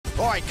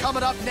All right,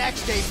 coming up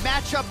next, a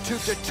matchup to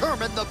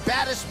determine the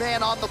baddest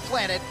man on the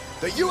planet.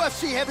 The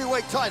UFC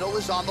heavyweight title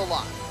is on the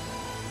line.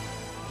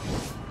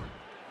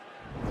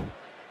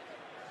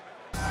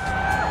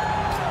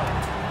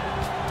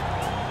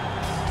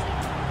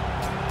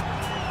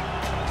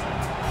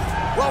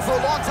 Well, for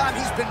a long time,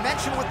 he's been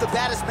mentioned with the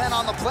baddest men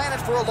on the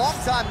planet. For a long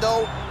time,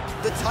 though,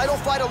 the title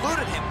fight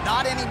eluded him.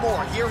 Not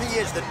anymore. Here he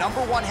is, the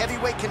 #1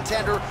 heavyweight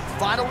contender,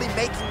 finally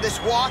making this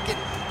walk and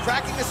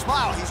cracking a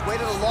smile. He's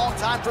waited a long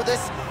time for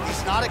this.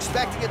 He's not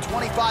expecting a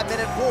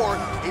 25-minute war.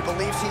 He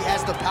believes he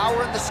has the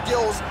power and the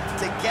skills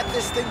to get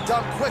this thing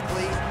done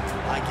quickly.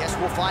 I guess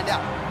we'll find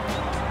out.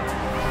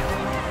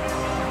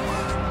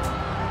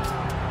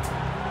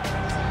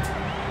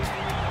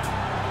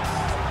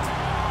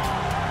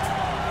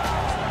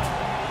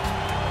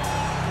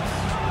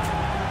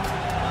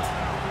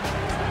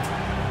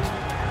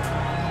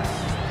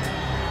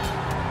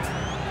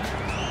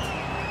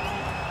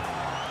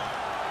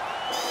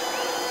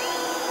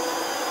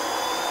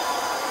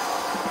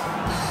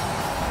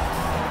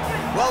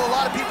 Well, a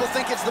lot of people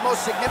think it's the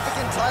most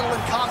significant title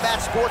in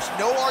combat sports.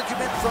 No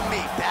argument from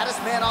me.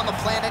 Baddest man on the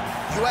planet,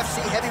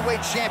 UFC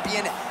heavyweight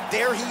champion.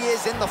 There he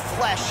is in the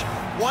flesh.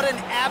 What an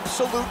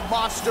absolute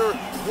monster.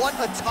 What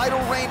a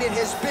title reign it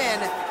has been.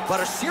 But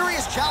a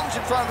serious challenge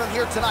in front of him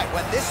here tonight.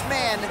 When this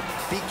man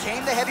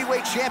became the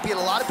heavyweight champion,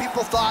 a lot of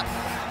people thought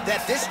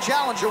that this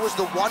challenger was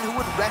the one who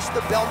would wrest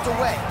the belt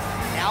away.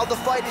 Now the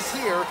fight is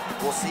here.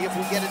 We'll see if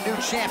we get a new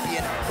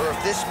champion or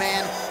if this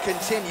man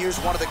continues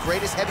one of the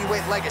greatest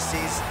heavyweight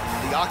legacies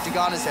the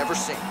Octagon has ever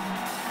seen.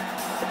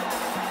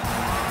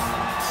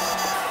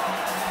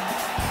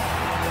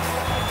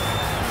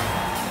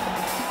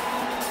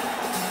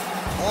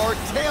 Our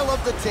tale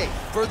of the tape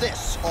for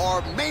this,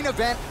 our main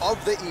event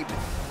of the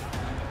evening.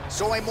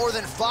 So a more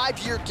than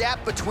 5-year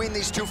gap between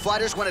these two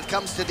fighters when it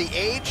comes to the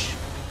age,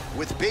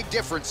 with big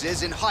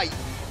differences in height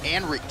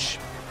and reach.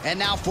 And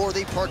now for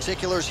the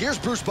particulars, here's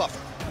Bruce Buffer.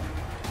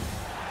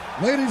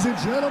 Ladies and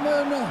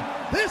gentlemen,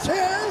 this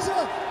is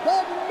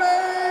the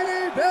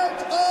main event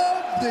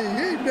of the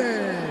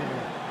evening.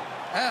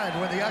 And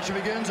when the action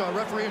begins, our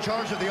referee in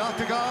charge of the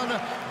Octagon,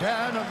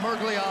 Dan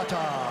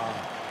Murgliata.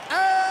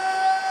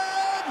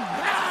 And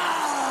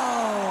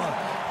now,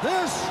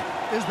 this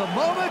is the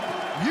moment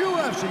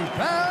UFC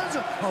fans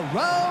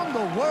around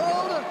the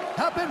world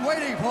have been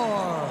waiting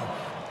for.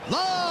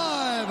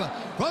 Live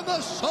from the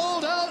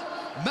sold-out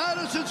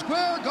Madison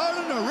Square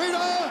Garden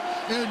Arena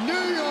in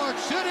New York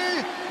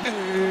City,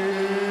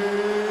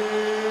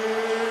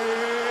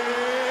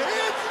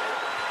 it's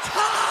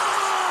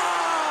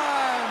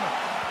time!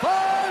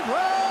 5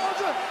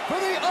 rounds for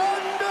the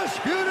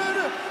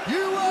undisputed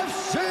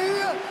UFC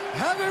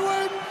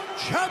Heavyweight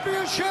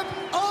Championship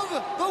of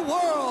the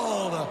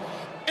world.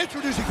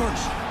 Introducing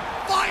first,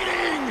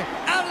 fighting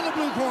out of the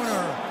blue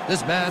corner.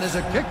 This man is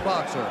a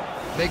kickboxer,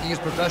 making his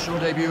professional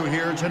debut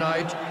here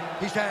tonight.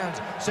 He stands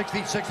 6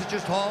 feet 6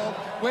 inches tall,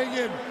 weighing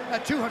in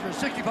at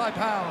 265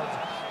 pounds.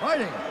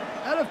 Fighting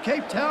out of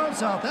Cape Town,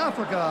 South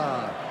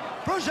Africa.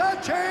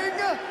 Presenting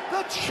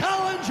the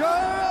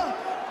challenger,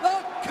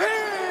 the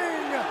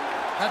King.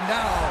 And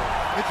now,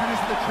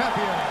 introducing the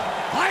champion,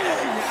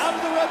 fighting out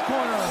of the red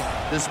corner.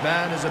 This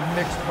man is a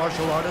mixed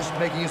martial artist,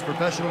 making his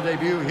professional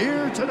debut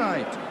here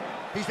tonight.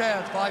 He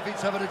stands 5 feet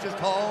 7 inches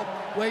tall,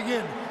 weighing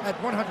in at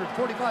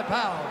 145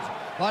 pounds.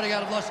 Fighting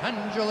out of Los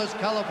Angeles,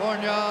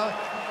 California.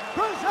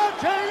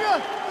 Presenting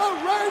the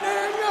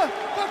reigning,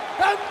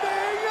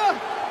 defending,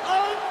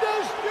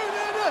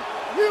 undisputed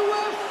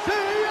UFC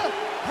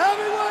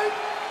heavyweight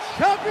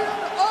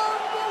champion of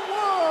the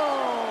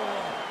world,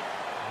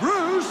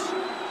 Bruce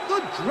the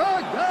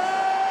Dragon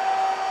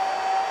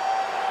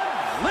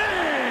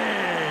Lee.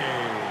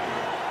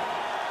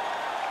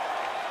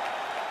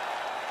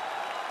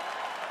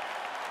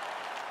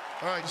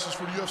 All right, this is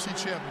for the UFC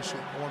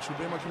Championship. I want you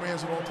to obey my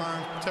commands at all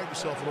times, protect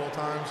yourself at all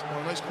times. I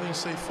want a nice, clean,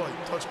 safe fight.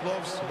 Touch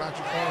gloves, back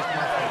your corners to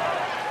my fight.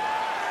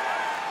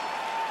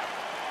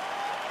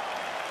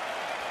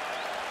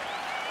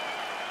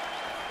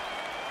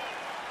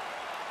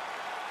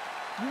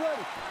 You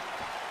ready?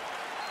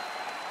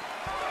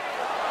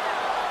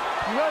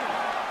 You ready?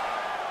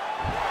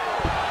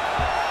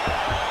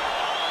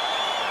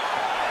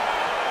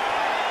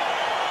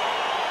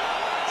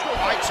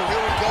 All right, so here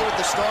we go with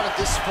the start of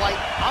this fight.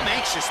 I'm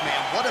anxious, man.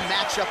 What a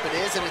matchup it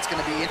is, and it's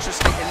going to be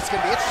interesting. And it's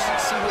going to be interesting to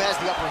see who has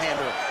the upper hand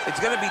early. It's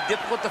going to be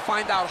difficult to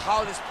find out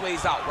how this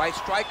plays out, right?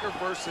 Striker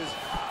versus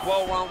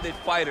well-rounded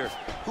fighter.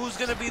 Who's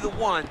going to be the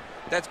one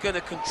that's going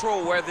to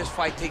control where this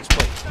fight takes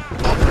place?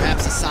 Well,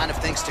 perhaps a sign of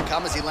things to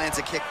come as he lands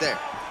a kick there.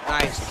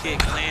 Nice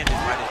kick landed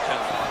by this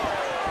gentleman.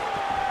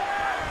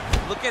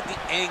 Look at the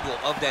angle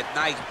of that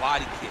nice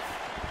body kick.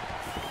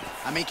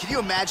 I mean, can you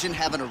imagine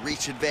having a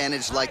reach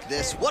advantage like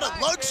this? What a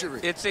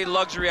luxury. It's a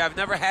luxury. I've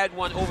never had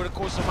one over the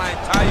course of my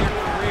entire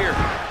career.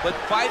 But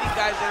fighting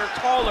guys that are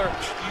taller,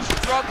 you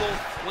struggle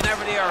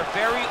whenever they are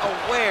very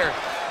aware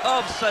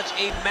of such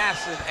a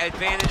massive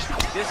advantage.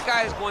 This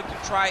guy is going to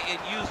try and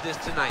use this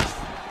tonight.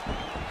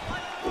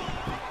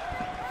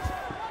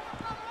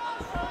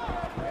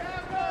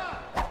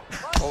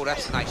 Oh, Oh,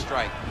 that's a nice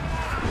strike.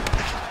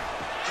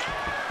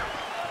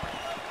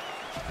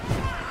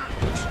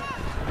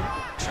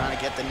 Trying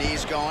to get the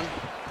knees going.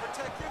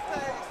 Protect your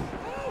face.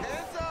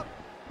 Hands up.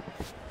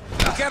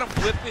 Look at him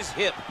whip his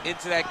hip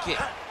into that kick.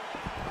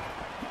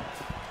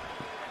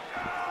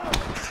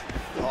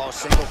 Oh,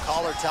 single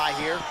collar tie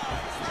here.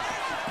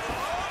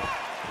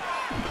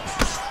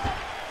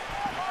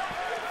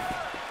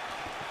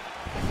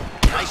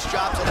 Nice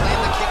job to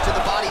land the kick to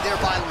the body there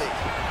by Lee.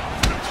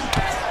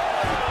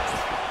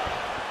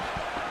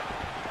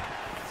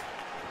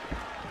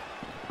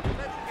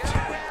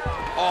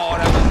 Oh,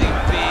 that was a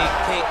big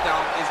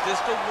takedown. Is this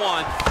the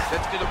one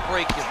that's going to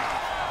break him?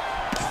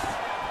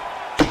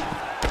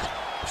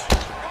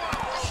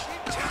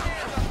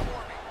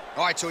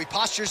 All right, so he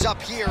postures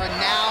up here and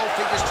now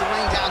figures to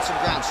rain down some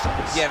ground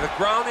strikes. Yeah, the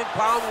ground and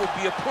pound will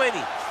be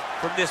aplenty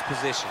from this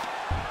position.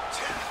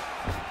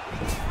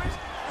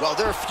 Well,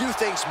 there are few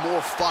things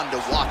more fun to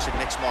watch in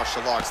mixed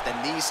martial arts than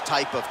these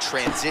type of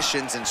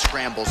transitions and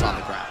scrambles on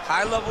the ground.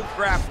 High-level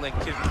grappling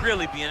can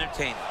really be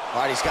entertaining.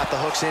 All right, he's got the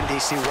hooks in,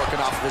 DC, working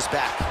off of his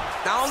back.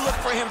 Now look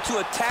for him to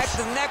attack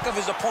the neck of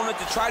his opponent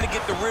to try to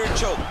get the rear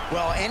choke.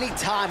 Well,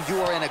 anytime you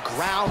are in a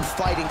ground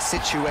fighting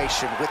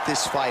situation with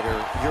this fighter,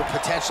 you're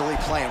potentially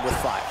playing with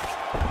fire.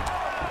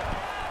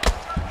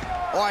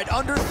 All right,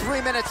 under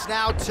 3 minutes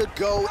now to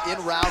go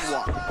in round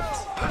one.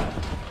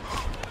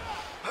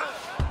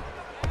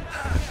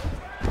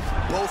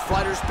 Both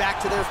fighters back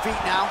to their feet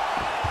now.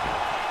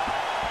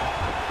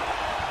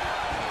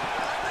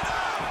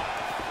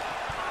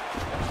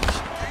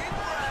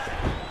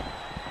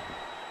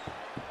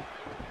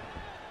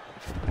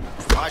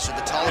 All right, so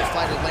the taller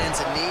fighter lands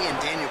a knee, and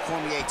Daniel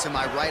Cormier to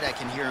my right, I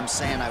can hear him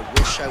saying, I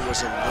wish I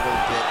was a little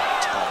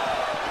bit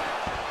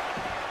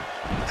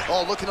taller.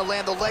 Oh, looking to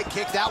land the leg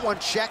kick. That one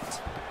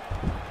checked.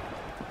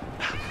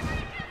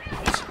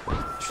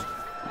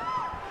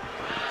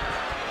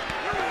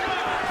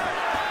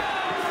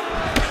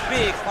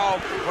 Big,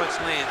 powerful punch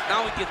lands.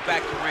 Now he gets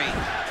back to range.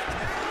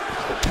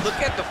 Look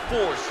at the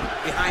force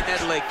behind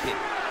that leg kick.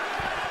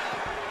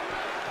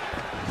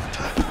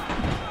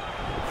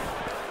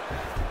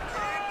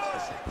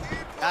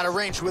 Out of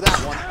range with that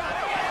one.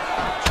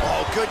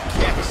 Oh, good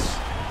kicks.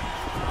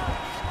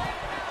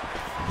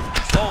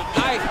 Oh,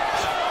 nice.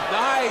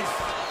 Nice.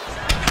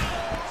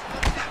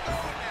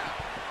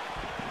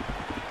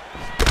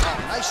 Oh,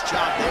 nice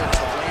job there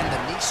to land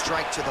the knee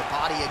strike to the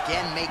body,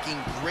 again making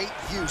great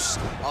use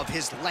of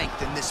his length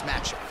in this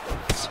matchup.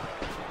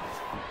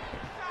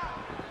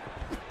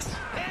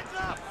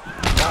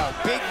 Oh,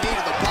 big knee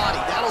to the body.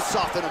 That'll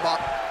soften him up.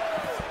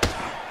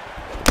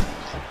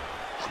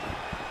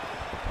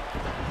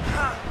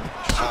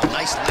 Oh,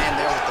 nice land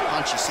there with the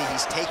punch. You see,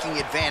 he's taking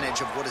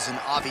advantage of what is an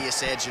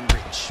obvious edge and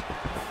reach.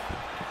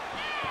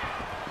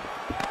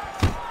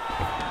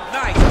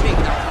 Nice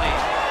takedown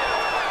land.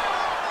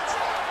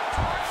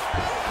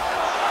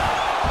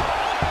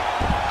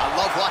 I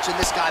love watching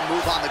this guy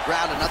move on the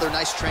ground. Another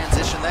nice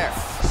transition there.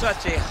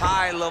 Such a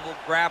high-level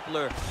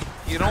grappler.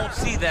 You don't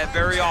see that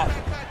very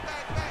often.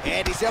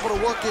 And he's able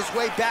to work his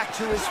way back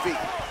to his feet.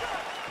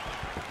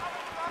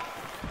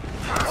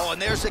 Oh,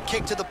 and there's a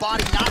kick to the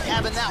body, not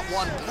having that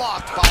one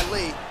blocked by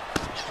Lee.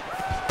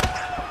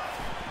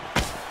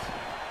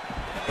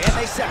 And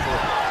they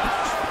separate.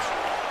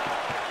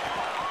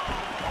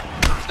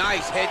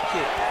 Nice head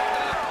kick.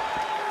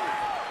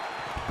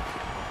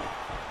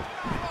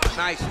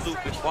 Nice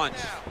looping punch.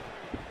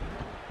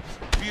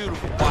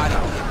 Beautiful body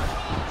kick.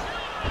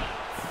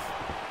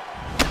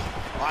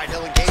 All right,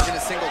 he'll engage in a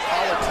single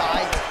collar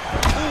tie.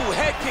 Ooh,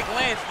 head kick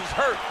lands, he's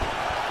hurt.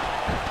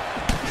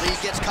 Lee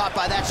gets caught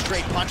by that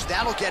straight punch.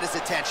 That'll get his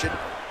attention.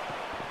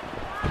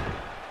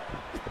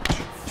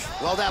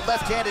 Well, that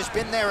left hand has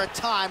been there at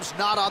times,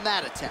 not on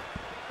that attempt.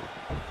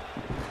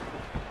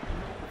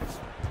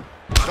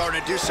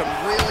 Starting to do some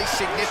really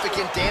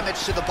significant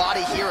damage to the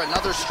body here.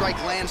 Another strike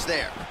lands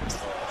there.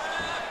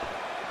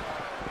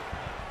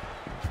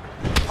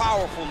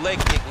 Powerful leg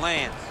kick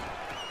lands.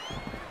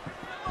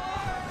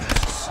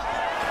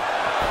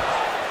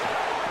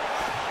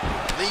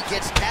 Lee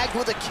gets tagged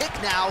with a kick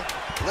now.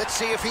 Let's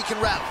see if he can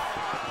rattle.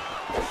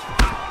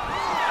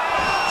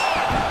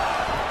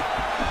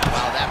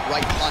 Wow, that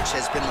right punch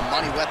has been the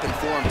money weapon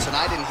for him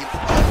tonight, and he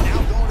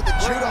now going to the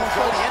judo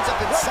throw. He ends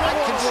up in side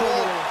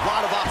control. A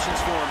lot of options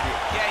for him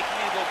here. Yeah, he can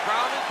either go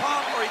ground and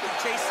pound or he can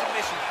chase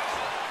submission.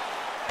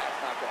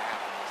 That's not gonna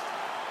happen this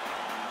time.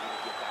 You need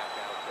to get back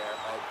out there,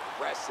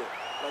 aggressive.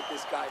 Let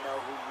this guy know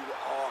who you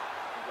are.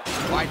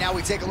 All right, now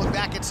we take a look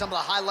back at some of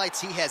the highlights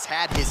he has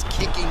had. His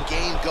kicking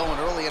game going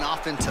early and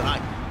often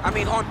tonight. I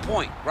mean, on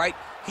point, right?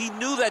 He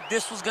knew that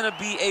this was going to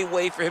be a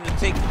way for him to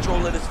take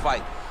control of this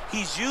fight.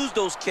 He's used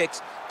those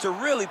kicks to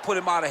really put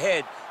him out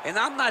ahead, and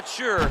I'm not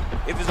sure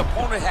if his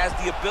opponent has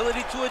the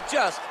ability to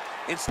adjust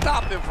and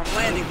stop him from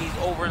landing these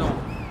over and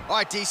over. All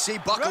right,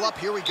 DC, buckle up.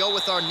 Here we go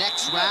with our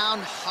next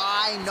round.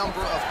 High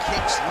number of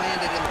kicks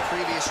landed in the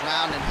previous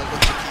round, and he'll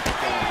look to keep it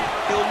going.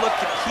 He'll look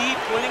to keep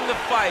winning the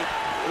fight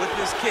with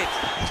his kicks.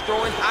 He's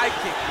throwing high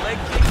kicks, leg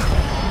kicks.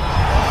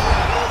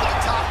 Over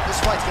the top This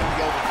fight's gonna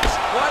be over.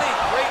 What a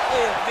great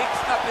way of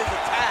mixing up his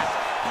attack.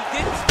 He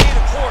didn't stay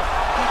the course.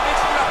 He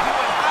mixed it up. He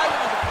went high when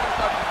his opponent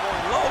started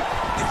going low,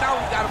 and now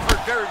he's got him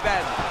hurt very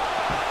badly.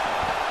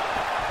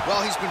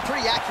 Well, he's been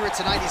pretty accurate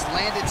tonight. He's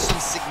landed some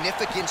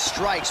significant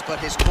strikes, but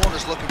his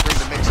corner's looking for him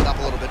to mix it up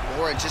a little bit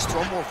more and just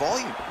throw more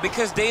volume.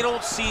 Because they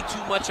don't see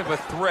too much of a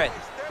threat.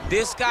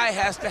 This guy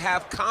has to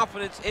have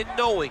confidence in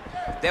knowing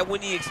that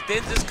when he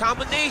extends his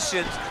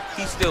combinations,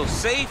 he's still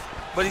safe,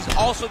 but he's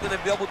also going to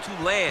be able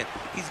to land.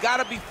 He's got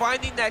to be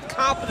finding that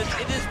confidence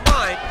in his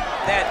mind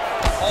that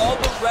all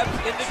the reps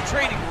in the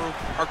training room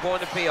are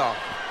going to pay off.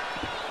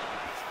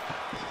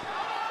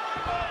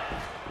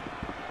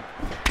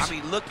 I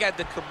mean, look at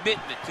the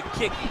commitment to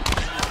kicking in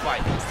this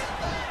fight.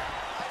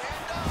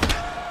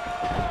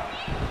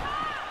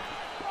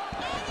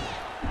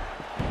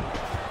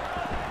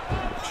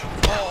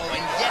 Oh,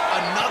 and yet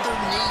another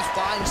knee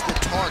finds the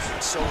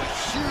target. So a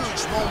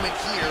huge moment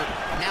here.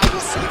 Now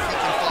we'll see if he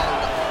can follow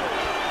it up.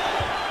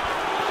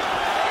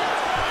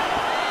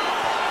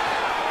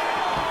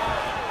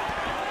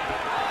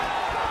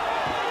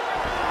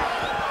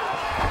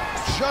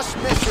 Just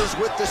misses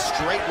with the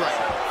straight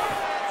right.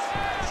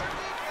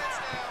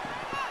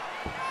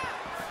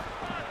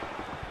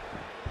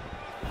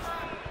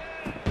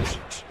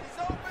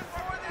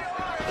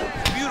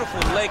 Beautiful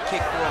leg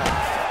kick throw.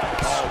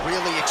 Oh,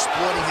 really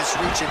exploiting his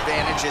reach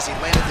advantage as he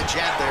landed the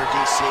jab there,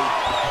 DC.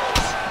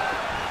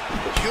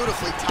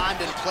 Beautifully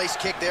timed and placed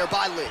kick there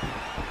by Lee.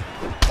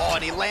 Oh,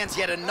 and he lands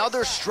yet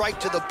another strike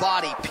to the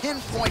body.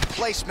 Pinpoint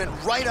placement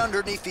right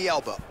underneath the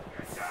elbow.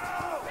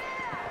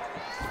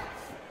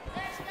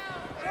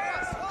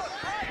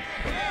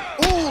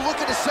 Ooh,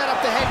 looking to set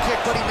up the head kick,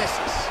 but he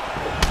misses.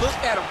 Look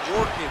at him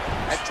working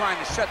at trying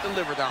to shut the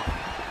liver down.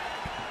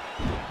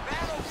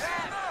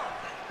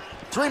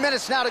 3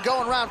 minutes now to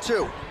go in round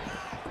 2.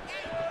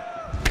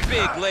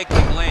 Big leg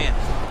kick land.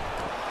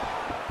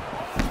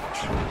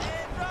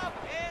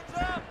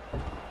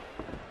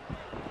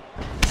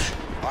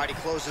 All right, he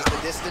closes the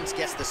distance,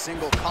 gets the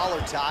single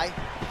collar tie.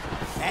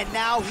 And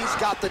now he's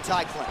got the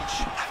tie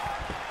clinch.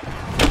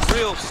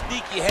 Real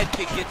sneaky head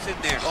kick gets in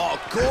there. Oh,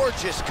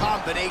 gorgeous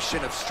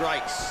combination of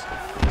strikes.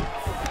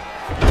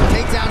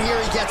 Takedown here,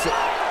 he gets it.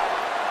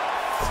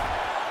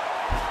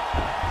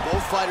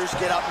 Both fighters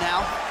get up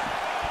now.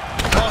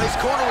 Well, his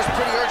corner was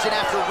pretty urgent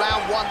after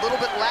round 1. A little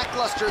bit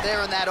lackluster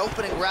there in that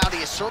opening round.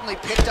 He has certainly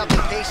picked up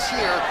the pace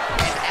here,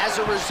 and as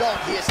a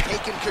result, he has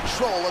taken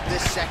control of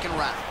this second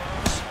round.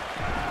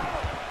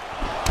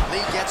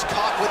 Lee gets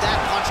caught with that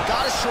punch.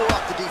 Got to shore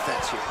up the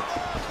defense here.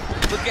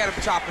 Look at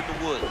him chopping the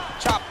wood.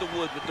 Chop the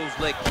wood with those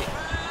leg kicks.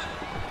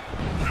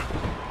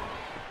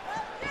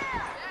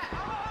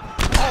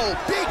 Oh,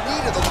 big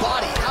knee to the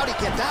body. How'd he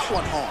get that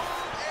one home?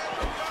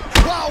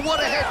 Wow, what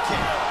a head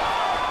kick.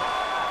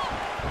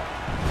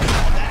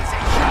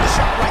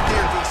 Shot right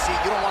there, DC.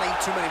 You don't want to eat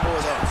too many more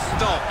of those.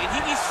 No, and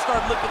he needs to start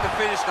looking to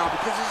finish now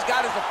because he's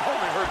got his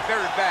opponent hurt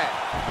very bad.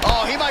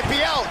 Oh, he might be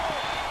out.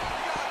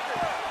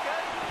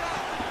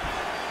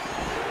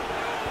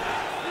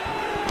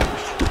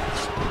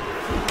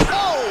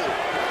 Oh!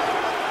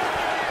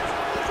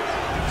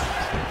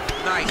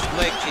 Nice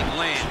leg kick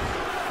land.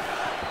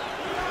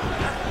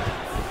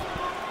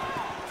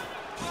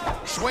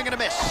 Swing and a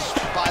miss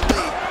by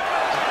Lee.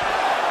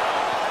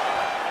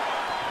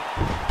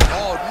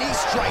 Oh, knee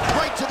strike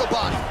right to the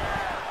body.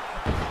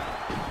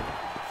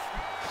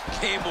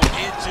 Came on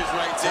inches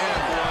right there,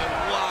 boy.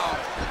 Wow.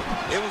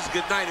 It was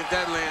good night if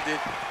that landed.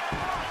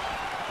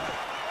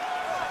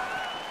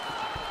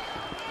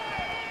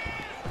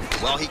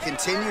 Well, he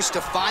continues to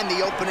find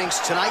the openings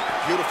tonight.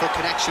 Beautiful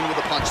connection with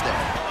a punch there.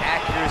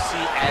 Accuracy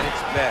at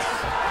its best.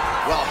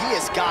 Well, he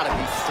has got to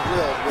be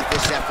thrilled with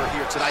this effort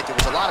here tonight. There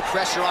was a lot of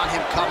pressure on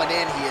him coming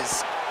in. He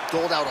has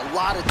doled out a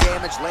lot of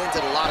damage,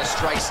 landed a lot of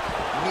strikes,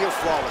 near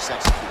flawless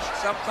execution.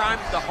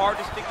 Sometimes the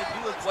hardest thing to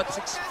do is what's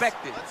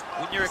expected.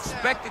 When you're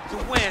expected to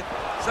win,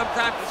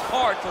 sometimes it's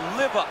hard to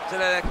live up to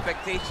that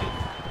expectation.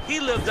 He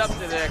lived up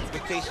to that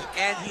expectation,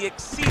 and he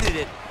exceeded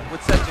it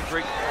with such a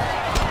great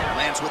performance.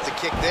 Lands with the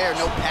kick there,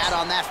 no pad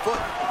on that foot.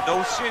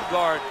 No shin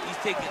guard. He's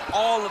taking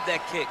all of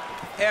that kick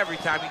every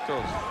time he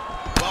throws it.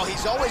 Well,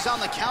 he's always on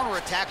the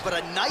counterattack, but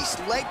a nice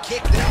leg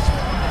kick there.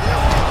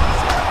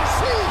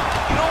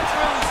 You don't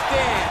really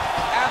stand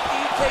after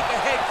you take a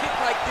head kick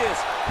like this.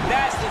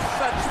 That is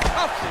such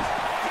toughness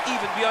to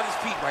even be on his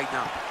feet right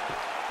now.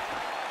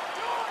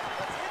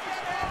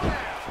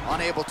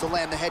 Unable to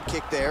land the head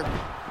kick there.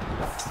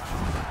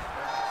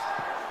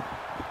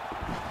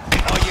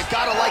 Oh, you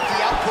gotta like the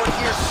output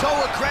here. So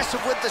aggressive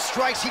with the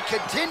strikes. He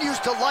continues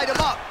to light him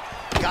up.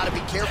 Gotta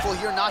be careful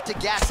here not to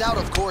gas out,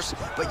 of course,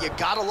 but you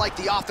gotta like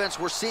the offense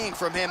we're seeing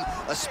from him,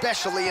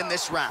 especially in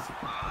this round.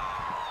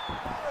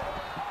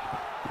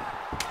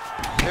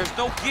 There's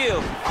no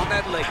give on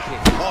that leg kick.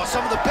 Oh,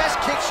 some of the best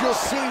kicks you'll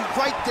see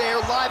right there,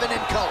 live and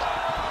in color.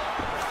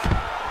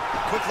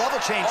 Quick level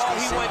change. Oh,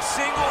 he went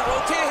single,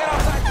 rotate head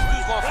outside.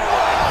 He's going for a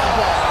ride.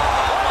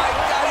 Oh, my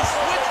God, he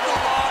switched the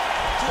lock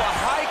to a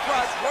high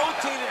cross,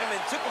 rotated him,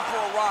 and took him for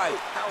a ride.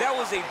 That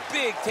was a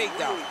big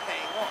takedown.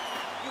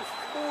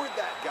 afford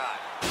that guy.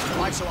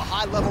 All right, so a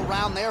high-level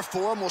round there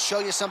for him. We'll show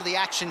you some of the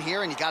action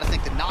here, and you got to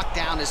think the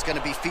knockdown is going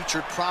to be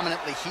featured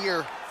prominently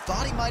here.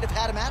 Thought he might have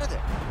had him out of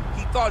there.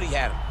 He thought he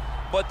had him,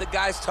 but the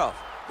guy's tough.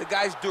 The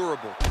guy's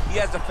durable. He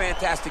has a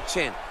fantastic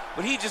chin,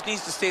 but he just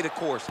needs to stay the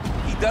course.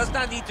 He does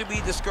not need to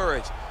be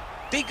discouraged.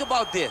 Think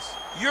about this.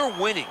 You're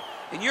winning,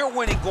 and you're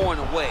winning going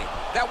away.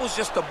 That was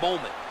just a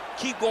moment.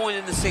 Keep going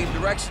in the same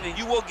direction, and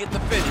you will get the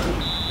finish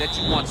that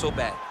you want so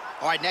bad.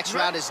 All right, next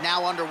round is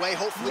now underway.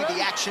 Hopefully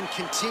the action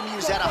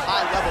continues at a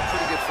high level.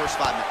 Pretty good first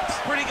 5 minutes.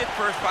 Pretty good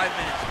first 5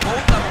 minutes.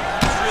 Both of them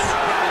really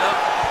picked it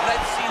up.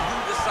 Let's see who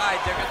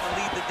decides they're going to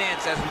lead the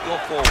dance as we go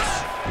forward.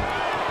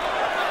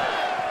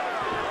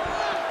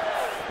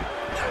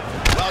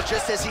 Well,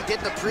 just as he did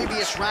in the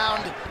previous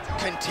round,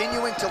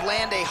 continuing to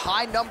land a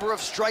high number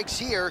of strikes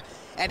here,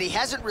 and he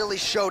hasn't really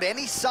showed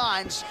any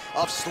signs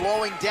of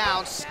slowing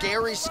down.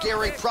 Scary,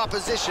 scary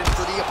proposition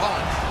for the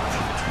opponent.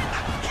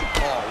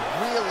 Oh,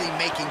 really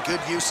making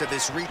good use of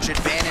his reach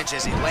advantage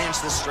as he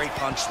lands the straight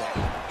punch there.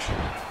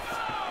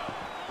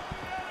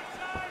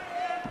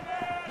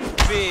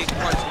 Big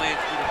punch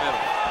lands through the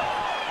middle.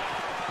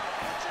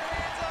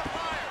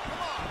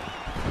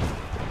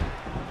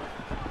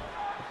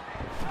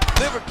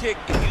 Liver kick,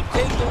 if you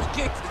take those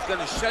kicks, it's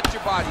gonna shut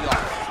your body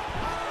off.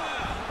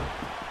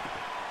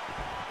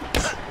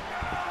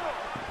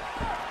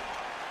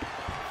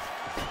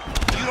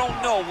 You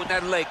don't know when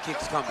that leg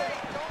kick's coming.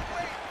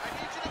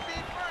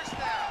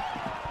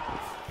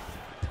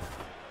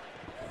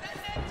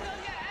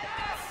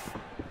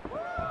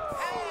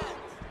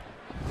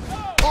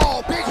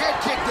 Oh, big head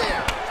kick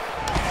there.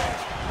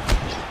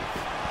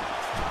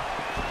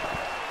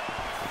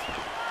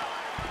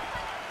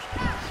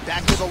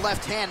 Back to the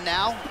left hand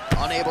now,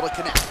 unable to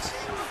connect.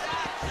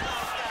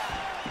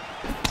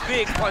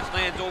 Big punch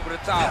lands over the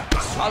top.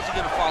 How's he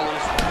gonna follow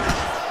this one?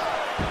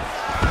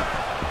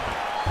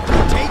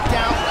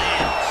 Takedown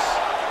lands.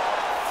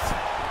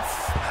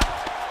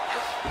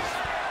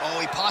 Oh,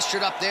 he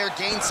postured up there,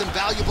 gained some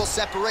valuable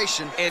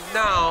separation. And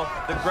now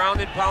the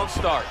ground and pound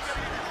starts.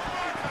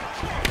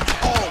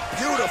 Oh,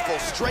 beautiful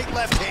straight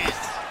left hand.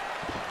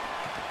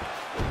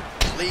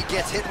 Lee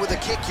gets hit with a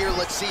kick here.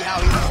 Let's see how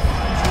he kick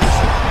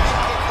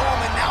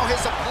home, and now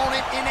his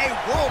opponent in a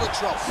world of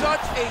trouble.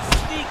 Such a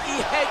sneaky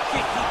head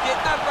kick. He did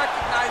not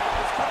recognize it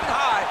was coming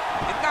high,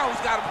 and now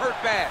he's got him hurt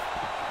bad.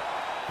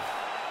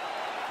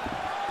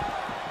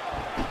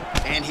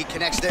 And he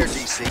connects there,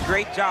 DC.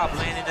 Great job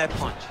landing that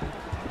punch.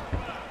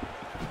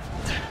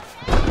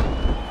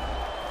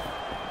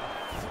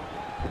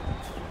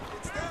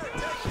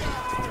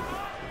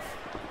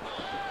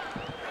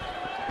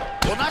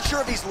 Well, not sure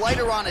if he's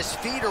lighter on his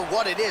feet or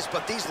what it is,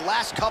 but these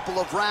last couple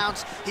of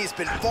rounds, he's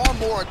been far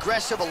more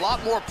aggressive, a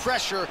lot more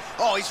pressure.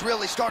 Oh, he's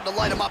really starting to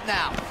light him up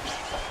now.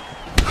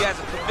 He has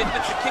a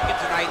commitment to kicking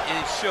tonight, and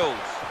it shows.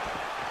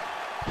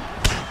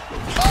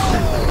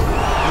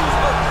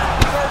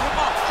 Serve him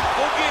up.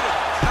 Go get him.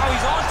 Now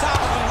he's on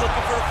top of him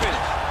looking for a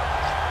finish.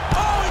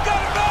 Oh, he got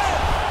it back!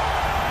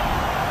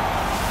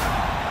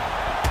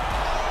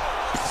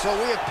 So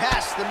we have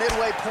passed the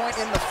midway point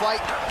in the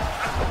fight.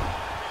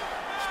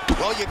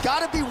 Well, you got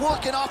to be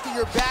working off of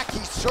your back.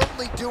 He's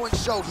certainly doing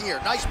so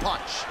here. Nice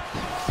punch.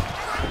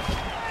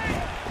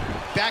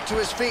 Back to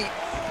his feet.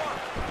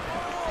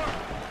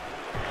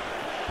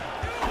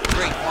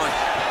 Great punch.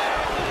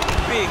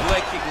 Big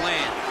leg kick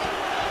land.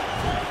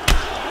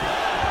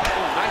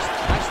 Oh, nice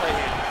right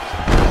hand.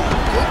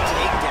 Good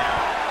takedown.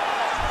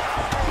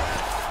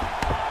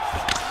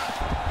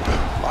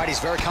 All right, he's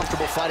very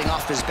comfortable fighting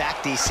off his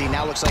back, DC.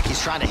 Now looks like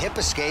he's trying to hip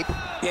escape.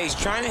 Yeah, he's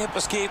trying to hip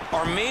escape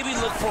or maybe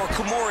look for a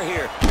Kimura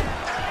here.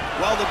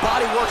 Well, the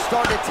body work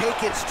starting to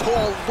take its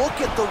toll. Look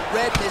at the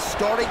redness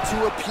starting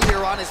to appear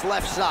on his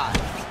left side.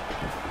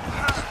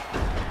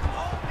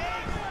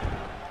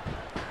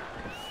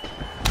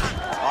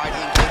 All right,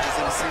 he engages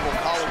in a single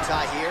collar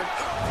tie here.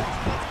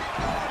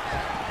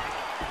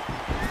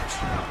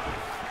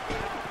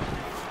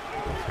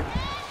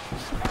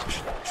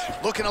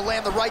 Looking to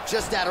land the right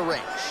just out of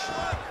range.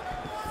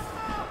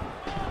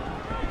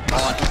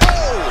 Oh!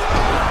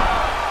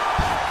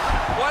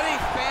 What a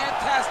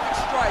fantastic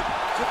strike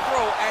to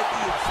throw at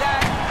the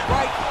exact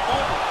right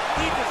moment.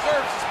 He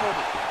deserves this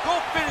moment. Go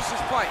finish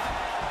this fight.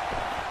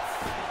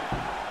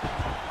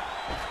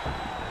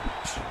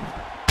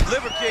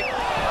 Liver kick.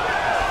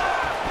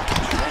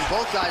 And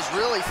both guys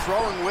really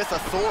throwing with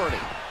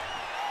authority.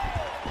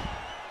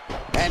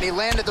 And he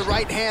landed the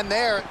right hand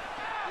there.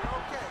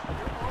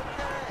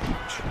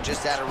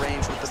 Just out of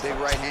range with the big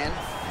right hand.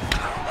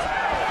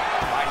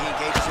 All right, he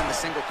engages in the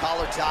single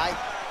collar tie.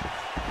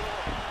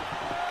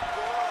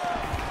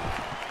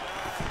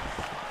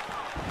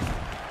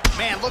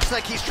 Man, looks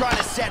like he's trying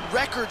to set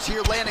records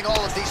here, landing all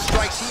of these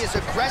strikes. He is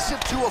aggressive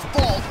to a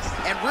fault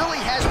and really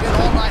has been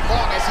all night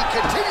long as he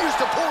continues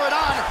to pour it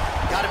on.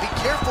 Got to be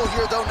careful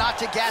here, though, not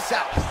to gas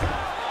out.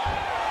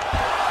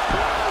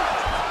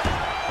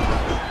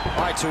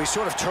 All right, so he's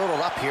sort of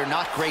turtled up here.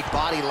 Not great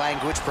body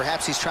language.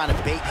 Perhaps he's trying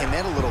to bait him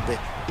in a little bit.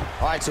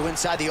 All right, so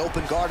inside the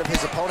open guard of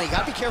his opponent. You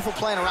got to be careful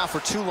playing around for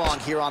too long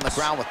here on the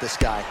ground with this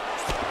guy.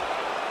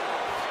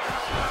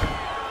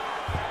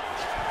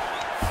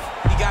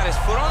 He got his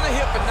foot on the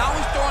hip, and now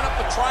he's throwing up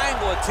a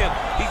triangle attempt.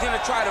 He's going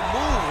to try to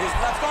move his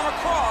left arm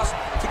across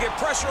to get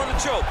pressure on the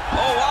choke.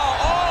 Oh, wow.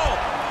 Oh!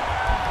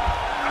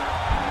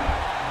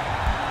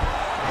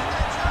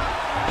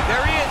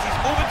 There he is. He's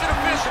moving to the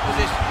finisher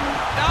position.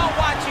 Now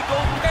watch, he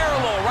goes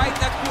parallel right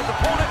next to his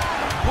opponent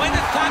when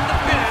it's time to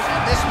finish.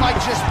 And this might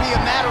just be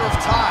a matter of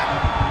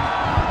time.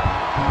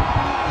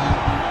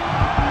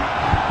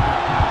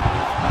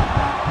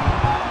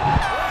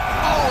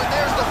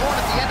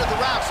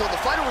 So the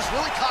fighter was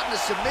really caught in a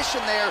submission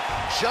there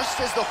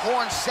just as the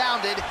horn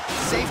sounded.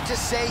 Safe to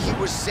say he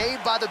was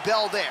saved by the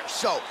bell there.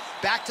 So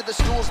back to the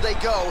stools they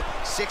go.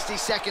 60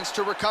 seconds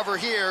to recover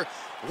here.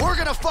 We're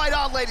gonna fight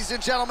on, ladies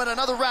and gentlemen.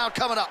 Another round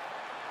coming up.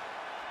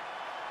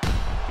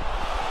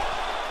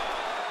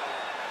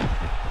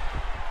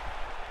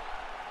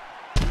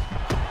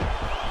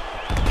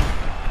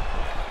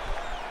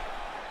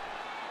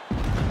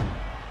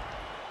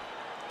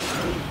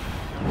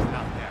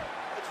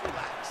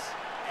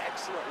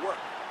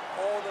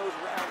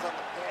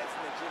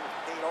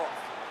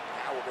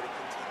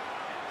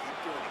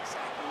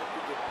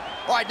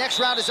 All right, next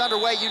round is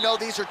underway. You know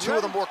these are two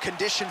of the more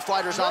conditioned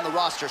fighters on the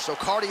roster, so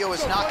cardio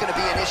is not going to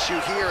be an issue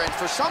here. And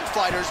for some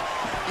fighters,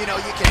 you know,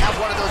 you can have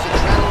one of those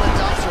adrenaline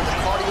dumps or the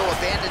cardio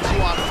abandons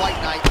you on fight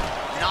night.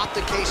 Not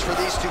the case for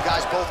these two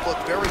guys. Both look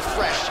very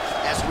fresh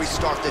as we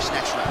start this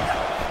next round.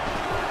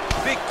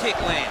 Big kick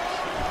lands.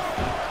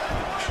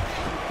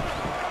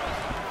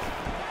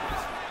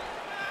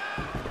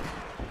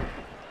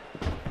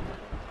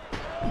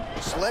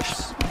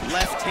 Slips,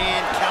 left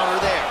hand counter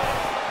there.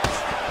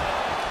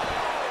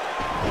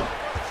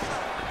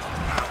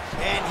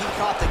 And he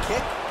caught the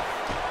kick.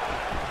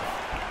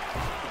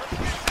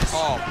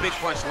 Oh, big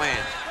punch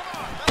lands.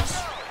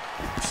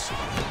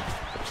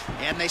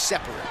 And they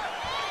separate.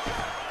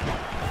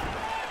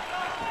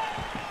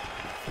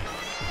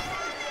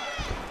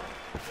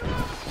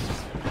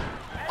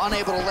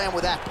 Unable to land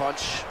with that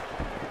punch.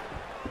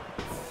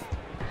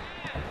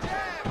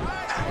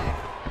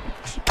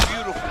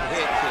 Beautiful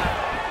head kick.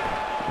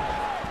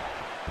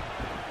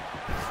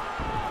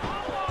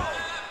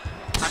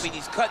 I mean,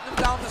 he's cutting them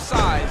down the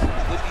sides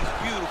with these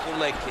beautiful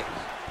leg kicks.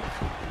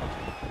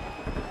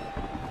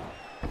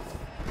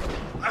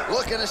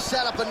 Looking to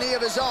set up a knee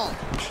of his own.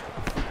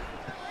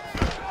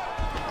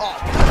 Oh,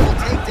 beautiful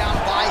takedown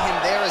by him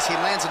there as he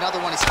lands another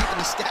one. He's keeping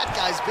the stat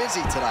guys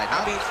busy tonight,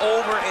 huh? I mean,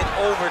 over and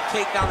over,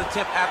 takedown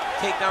attempt after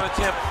takedown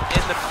attempt,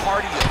 and the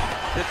cardio.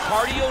 The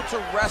cardio to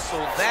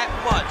wrestle that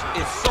much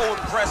is so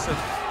impressive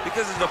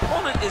because his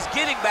opponent is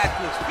getting back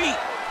to his feet,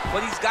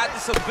 but he's got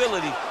this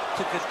ability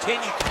to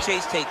continue to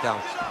chase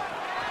takedowns.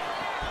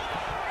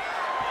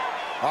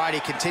 All right, he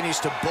continues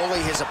to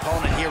bully his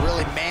opponent here,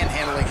 really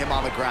manhandling him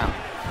on the ground.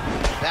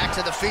 Back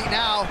to the feet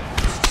now.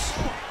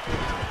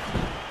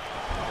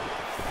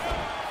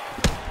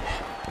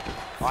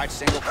 All right,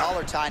 single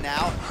collar tie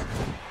now,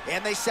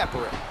 and they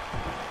separate.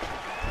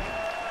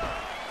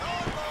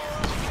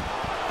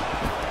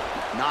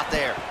 Not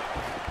there.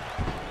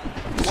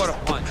 What a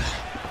punch.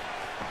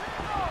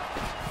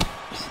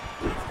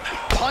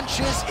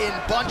 Punches in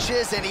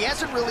bunches, and he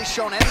hasn't really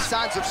shown any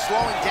signs of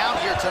slowing down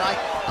here tonight.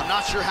 I'm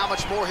not sure how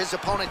much more his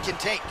opponent can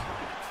take.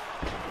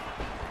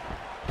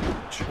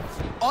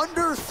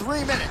 Under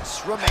 3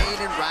 minutes remain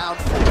in round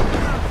 4.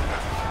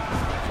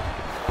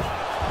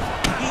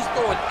 He's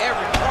throwing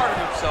every part of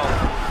himself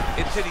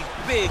into these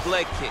big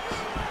leg kicks.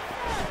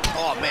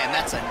 Oh man,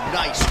 that's a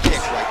nice kick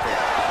right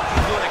there.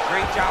 He's doing a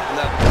great job.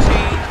 Level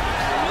change,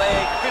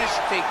 leg, finish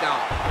the takedown.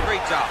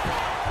 Great job.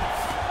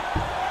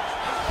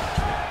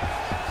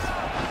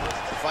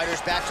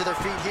 Fighters back to their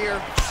feet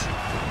here.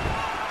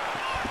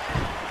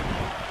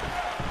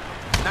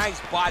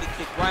 Nice body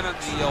kick right under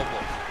the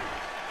elbow.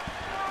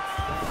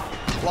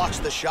 Blocks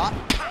the shot.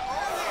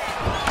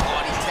 Oh,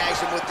 and he tags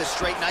him with the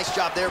straight. Nice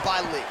job there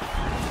by Lee.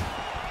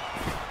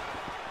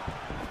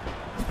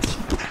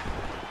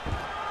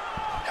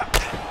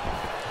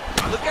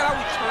 Look at how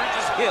he turns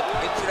his hip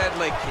into that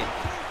leg kick.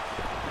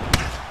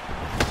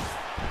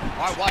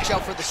 All right, watch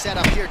out for the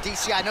setup here.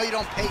 DC, I know you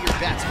don't pay your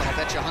bets, but I'll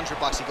bet you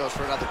 $100 he goes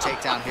for another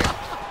takedown here.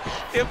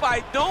 If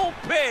I don't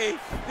pay,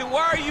 then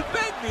why are you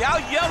betting me? I'll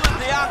yell in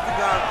the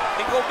octagon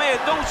and go, man,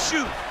 don't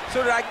shoot,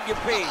 so that I can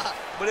get paid.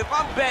 But if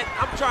I'm betting,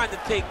 I'm trying to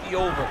take the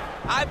over.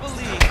 I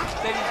believe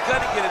that he's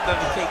gonna get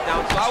another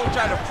takedown, so I will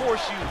try to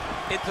force you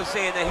into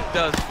saying that he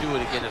does do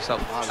it again or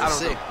something. I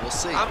don't know. We'll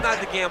see. I'm not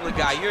the gambling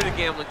guy. You're the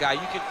gambling guy.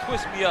 You can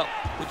twist me up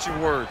with your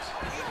words.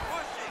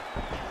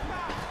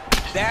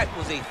 That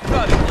was a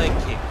thudding leg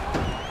kick.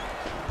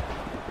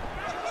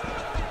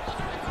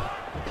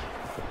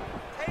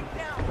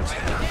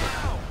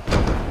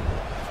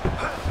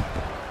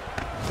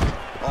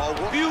 Oh,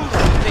 beautiful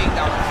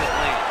takedown from his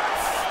leg.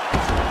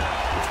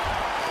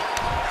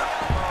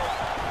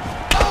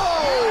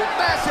 Oh,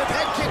 massive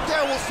head kick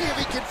there. We'll see if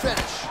he can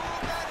finish.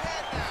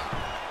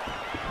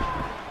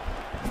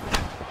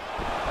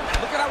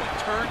 Look at how he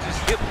turns his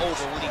hip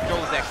over when he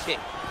throws that kick.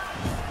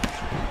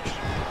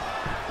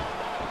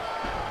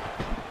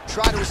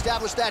 Try to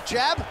establish that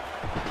jab.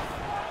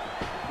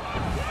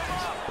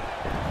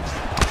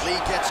 Lee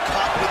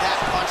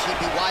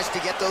Be wise to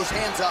get those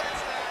hands up.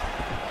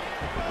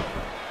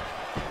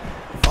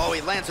 Oh, he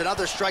lands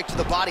another strike to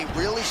the body,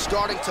 really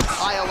starting to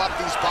pile up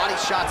these body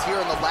shots here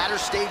in the latter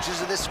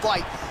stages of this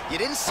fight. You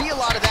didn't see a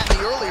lot of that in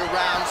the earlier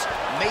rounds,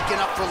 making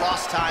up for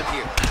lost time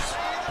here.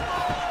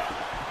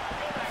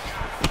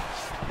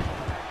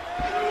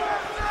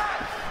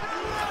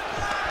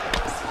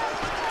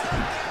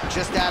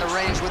 Just out of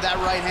range with that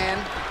right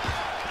hand.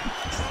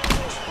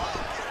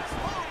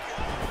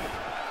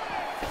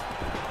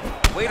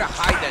 Way to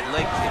hide that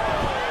leg kick.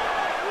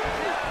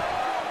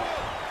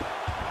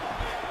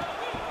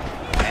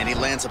 And he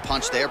lands a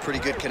punch there. Pretty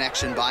good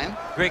connection by him.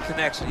 Great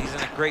connection. He's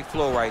in a great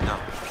flow right now.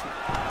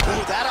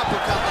 Ooh, that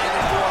uppercut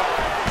landed for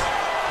him.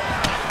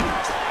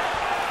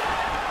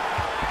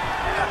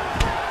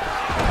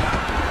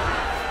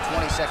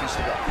 20 seconds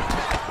to go.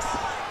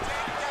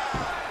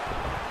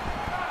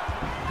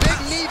 Big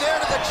knee there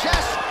to the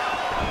chest.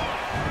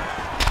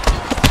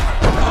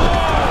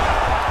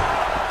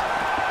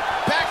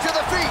 Back to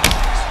the feet.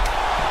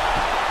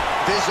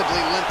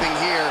 Visibly limping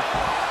here.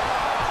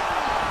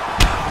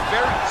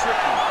 Very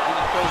tricky when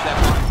he throws that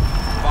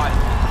body.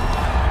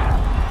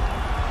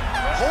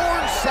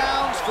 Horn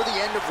sounds for the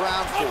end of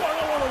round 4.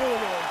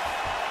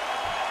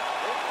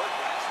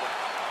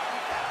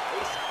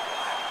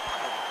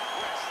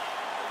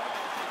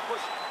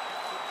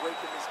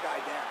 Breaking this guy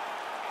down.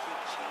 Keep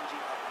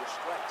changing up your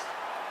strikes.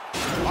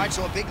 All right,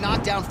 so a big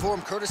knockdown for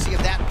him, courtesy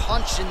of that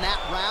punch in that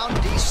round.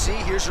 DC,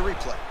 here's a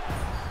replay.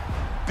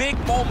 Big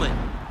moment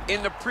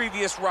in the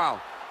previous round.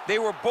 They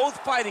were both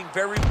fighting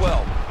very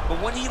well, but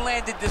when he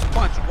landed this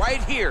punch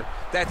right here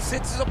that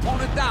sits his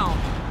opponent down,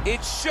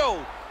 it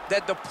showed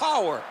that the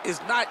power is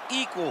not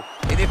equal,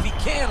 and if he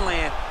can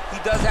land, he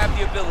does have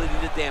the ability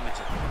to damage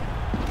it.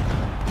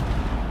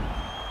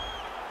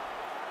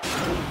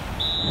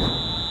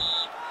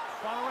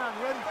 Final round,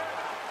 you ready?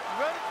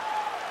 You ready?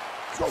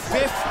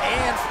 Fifth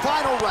and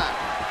final round.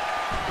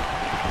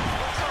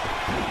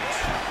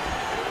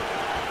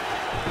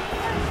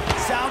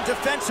 Sound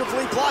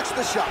defensively blocks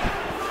the shot.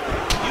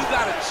 You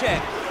gotta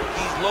check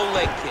these low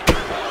leg kicks.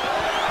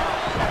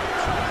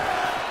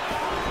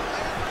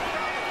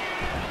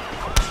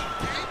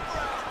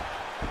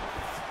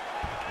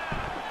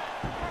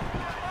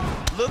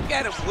 Look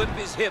at him whip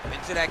his hip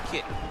into that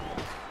kick.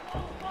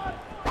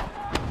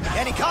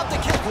 And he caught the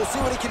kick. We'll see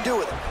what he can do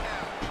with it.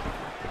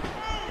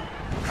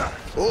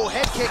 Oh,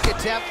 head kick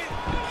attempt.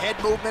 Head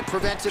movement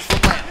prevented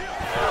from landing.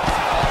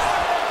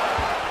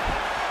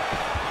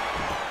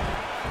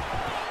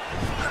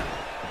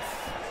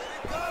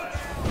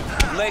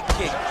 Leg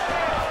kick.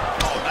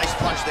 Oh, nice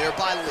punch there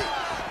by Lee.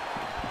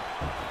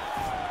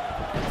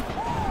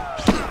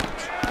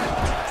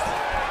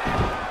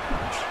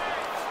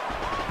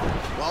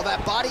 Well,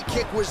 that body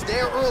kick was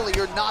there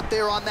earlier, not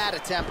there on that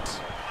attempt.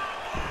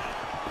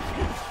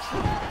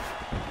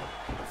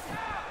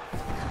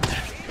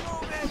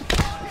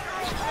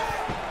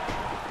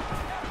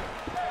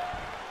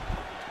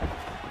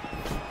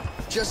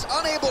 Just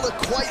unable to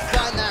quite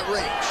find that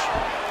range.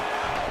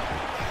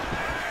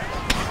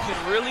 You can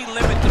really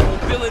limit the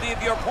mobility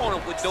of your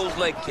opponent with those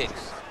leg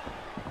kicks.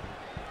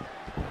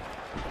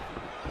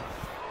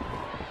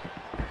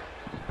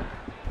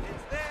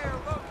 It's there,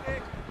 low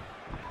kick.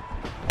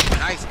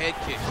 Nice head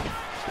kick.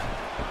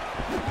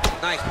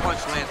 Nice punch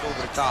lands over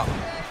the top.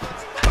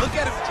 Look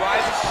at him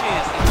drive his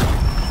shin.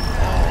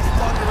 Oh,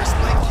 thunderous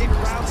leg kick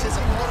rounds his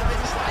opponent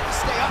and trying to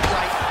stay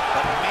upright.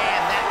 But man,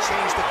 that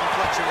changed the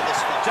complexion of this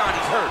fight.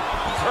 Johnny's hurt.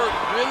 He's hurt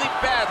really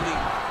badly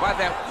by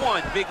that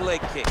one big leg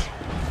kick.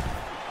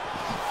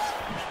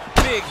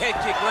 Big head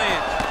kick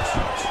lands.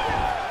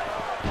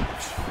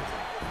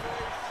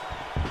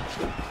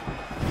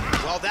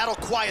 Well, that'll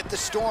quiet the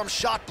storm.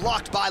 Shot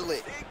blocked by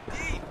Lee.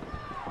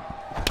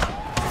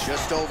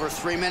 Just over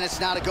 3 minutes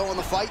now to go in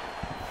the fight.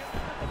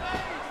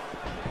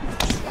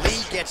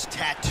 Lee gets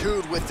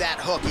tattooed with that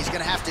hook. He's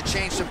gonna have to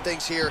change some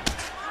things here.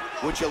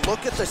 Would you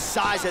look at the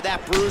size of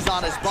that bruise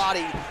on his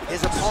body?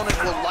 His opponent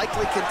will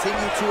likely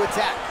continue to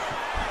attack.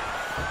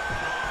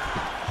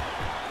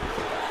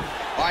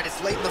 All right, it's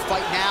late in the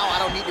fight now. I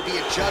don't need to be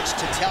a judge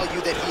to tell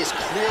you that he is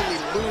clearly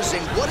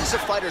losing. What is a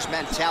fighter's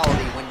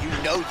mentality when you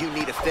know you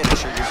need a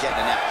finish or you're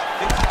getting out?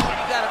 You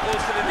gotta go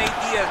to the Nate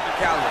Diaz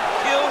mentality.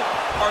 Kill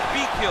or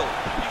be killed.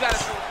 You gotta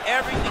throw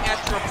everything at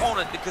your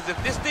opponent, because if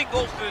this thing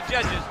goes to the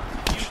judges,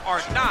 you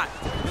are not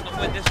gonna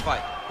win this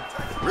fight.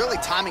 Really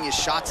timing his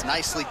shots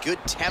nicely. Good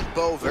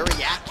tempo,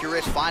 very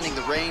accurate, finding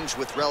the range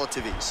with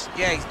relative ease.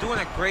 Yeah, he's doing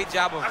a great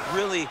job of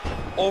really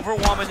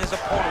overwhelming his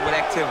opponent with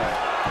activity.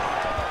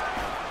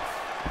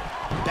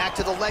 Back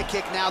to the leg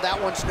kick now.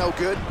 That one's no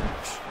good.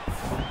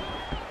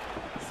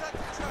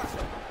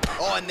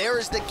 Oh, and there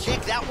is the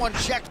kick. That one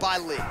checked by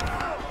Lee.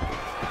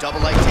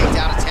 Double leg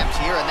takedown attempt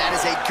here, and that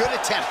is a good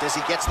attempt as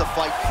he gets the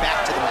fight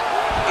back to the mat.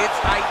 It's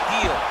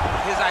ideal.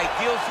 His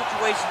ideal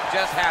situation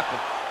just happened.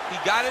 He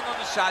got in on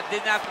the shot,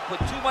 didn't have to put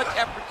too much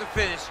effort to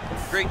finish.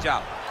 Great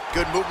job.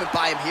 Good movement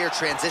by him here,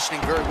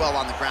 transitioning very well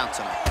on the ground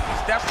tonight.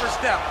 Step for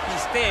step,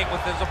 he's staying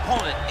with his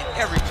opponent in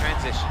every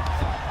transition.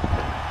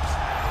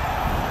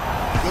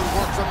 Good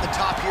work from the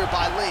top here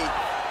by Lee.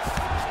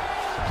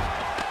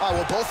 All right,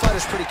 well, both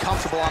fighters pretty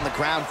comfortable on the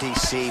ground,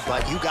 DC,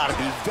 but you got to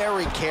be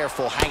very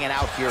careful hanging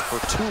out here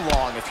for too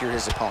long if you're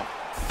his opponent.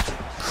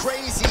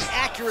 Crazy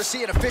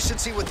accuracy and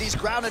efficiency with these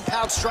ground and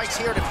pound strikes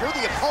here, and if you're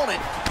the opponent,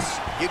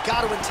 you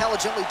got to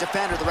intelligently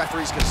defend or the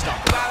referee's going to stop.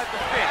 You got to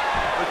defend,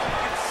 but you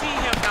can see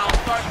him now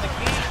starting to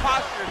gain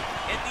posture,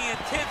 and the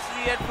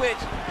intensity at which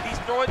he's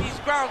throwing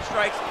these ground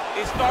strikes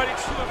is starting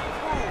to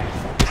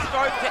improve. It's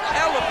starting to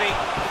elevate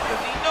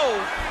because he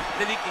knows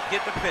that he can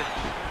get the finish.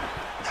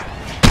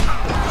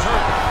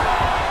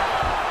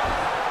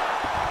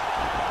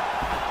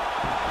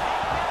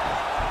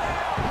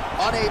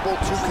 Unable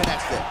to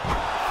connect it.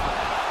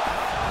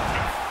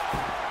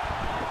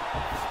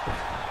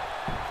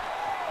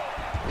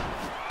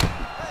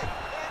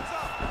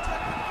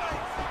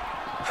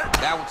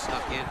 That one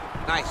snuck in.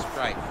 Nice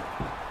strike.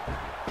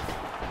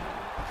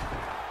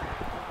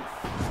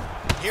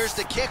 Here's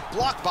the kick,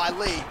 blocked by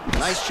Lee.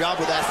 Nice job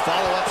with that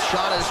follow-up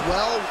shot as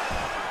well.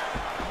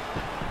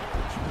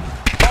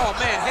 Oh,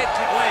 man, head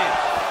kick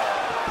lands.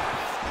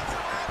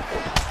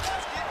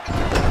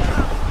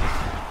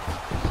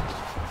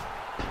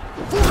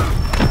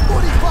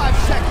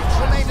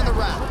 In the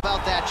round.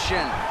 About that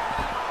shin.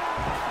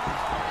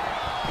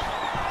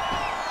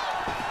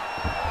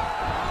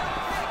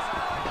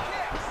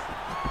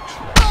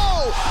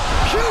 Oh!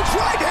 Huge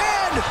right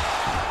hand!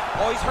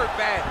 Oh, he's hurt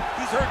bad.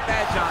 He's hurt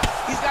bad, John.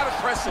 He's got to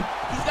press him.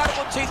 He's got to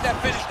go chase that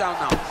finish down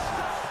now.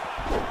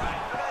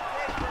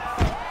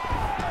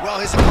 Well,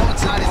 his opponent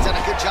tonight has done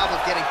a good job of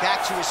getting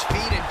back to his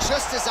feet, and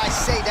just as I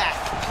say that,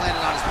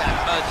 landed on his back.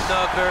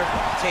 Another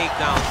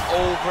takedown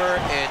over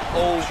and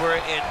over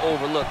and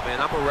over. Look, man,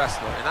 I'm a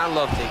wrestler, and I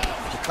love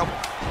takedowns. Come on,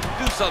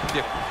 do something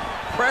different.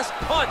 Press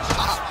punch.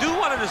 Do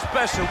one of the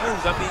special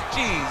moves. I mean,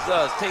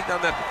 Jesus,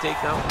 takedown after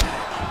takedown.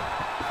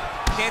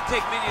 Can't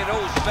take many of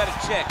those. You better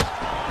check.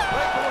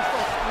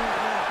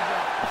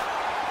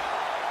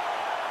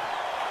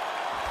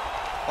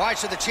 All right,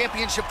 so the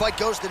championship fight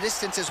goes the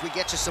distance as we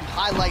get you some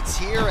highlights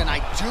here, and I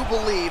do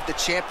believe the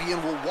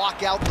champion will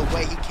walk out the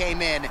way he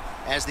came in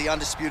as the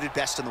undisputed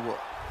best in the world.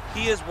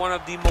 He is one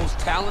of the most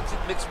talented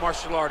mixed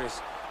martial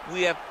artists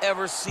we have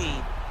ever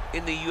seen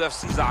in the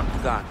UFC's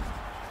octagon.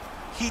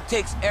 He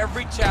takes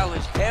every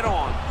challenge head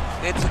on,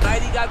 and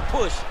tonight he got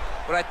pushed,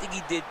 but I think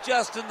he did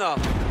just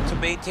enough to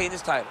maintain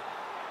his title.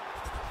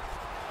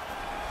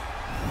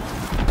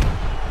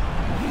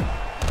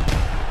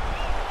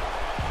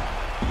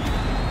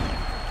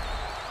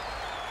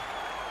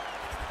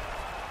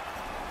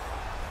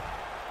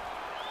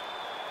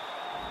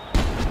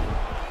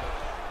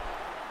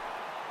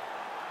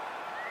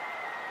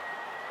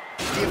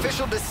 The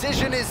official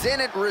decision is in.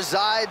 It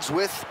resides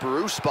with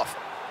Bruce Buffer.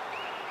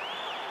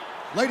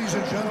 Ladies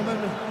and gentlemen,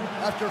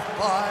 after 5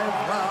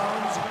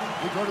 rounds,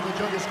 we go to the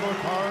judges'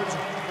 scorecards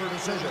for a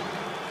decision.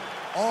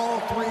 All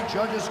 3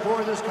 judges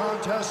score this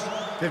contest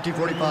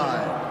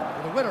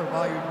 50-45. For the winner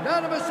by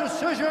unanimous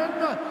decision,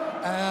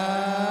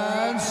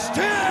 and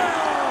still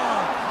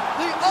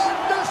the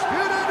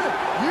undisputed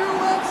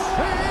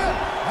UFC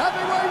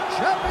heavyweight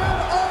champion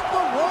of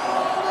the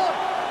world,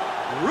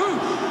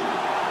 Bruce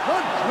the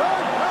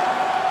Dragon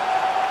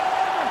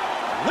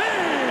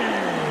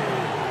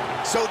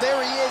Lee! So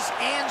there he is,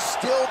 and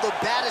still the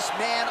baddest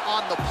man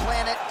on the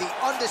planet, the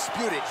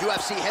undisputed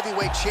UFC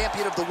heavyweight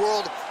champion of the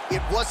world.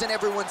 It wasn't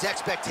everyone's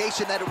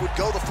expectation that it would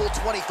go the full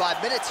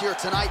 25 minutes here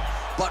tonight,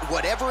 but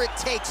whatever it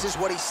takes is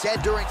what he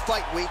said during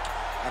fight week,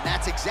 and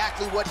that's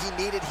exactly what he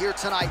needed here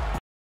tonight